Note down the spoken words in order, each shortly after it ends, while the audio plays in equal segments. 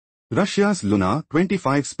Russia's Lunar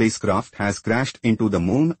 25 spacecraft has crashed into the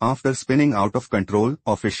moon after spinning out of control,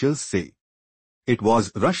 officials say. It was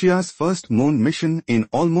Russia's first moon mission in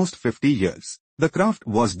almost 50 years. The craft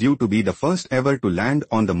was due to be the first ever to land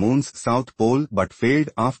on the moon's south pole but failed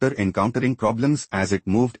after encountering problems as it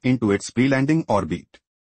moved into its pre-landing orbit.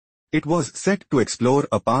 It was set to explore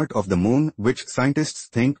a part of the moon which scientists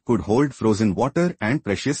think could hold frozen water and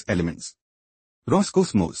precious elements.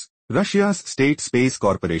 Roscosmos, Russia's state space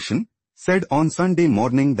corporation, said on Sunday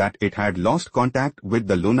morning that it had lost contact with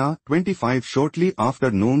the Lunar 25 shortly after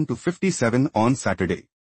noon to 57 on Saturday.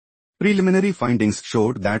 Preliminary findings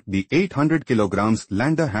showed that the 800 kilograms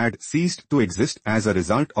lander had ceased to exist as a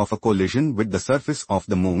result of a collision with the surface of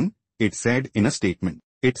the moon, it said in a statement.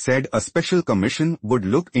 It said a special commission would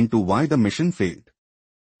look into why the mission failed.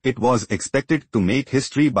 It was expected to make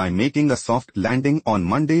history by making a soft landing on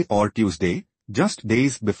Monday or Tuesday, just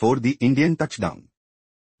days before the Indian touchdown.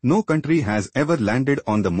 No country has ever landed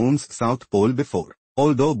on the moon's south pole before,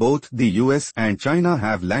 although both the US and China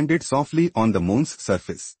have landed softly on the moon's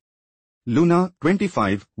surface. Lunar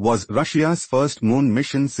 25 was Russia's first moon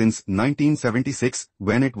mission since 1976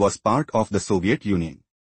 when it was part of the Soviet Union.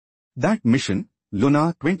 That mission,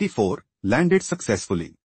 Lunar 24, landed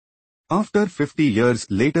successfully. After 50 years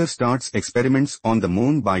later starts experiments on the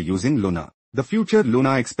moon by using Lunar. The future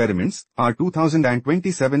Lunar experiments are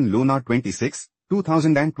 2027 Lunar 26,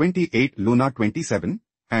 2028 Lunar 27,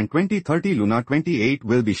 and 2030 Lunar 28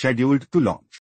 will be scheduled to launch.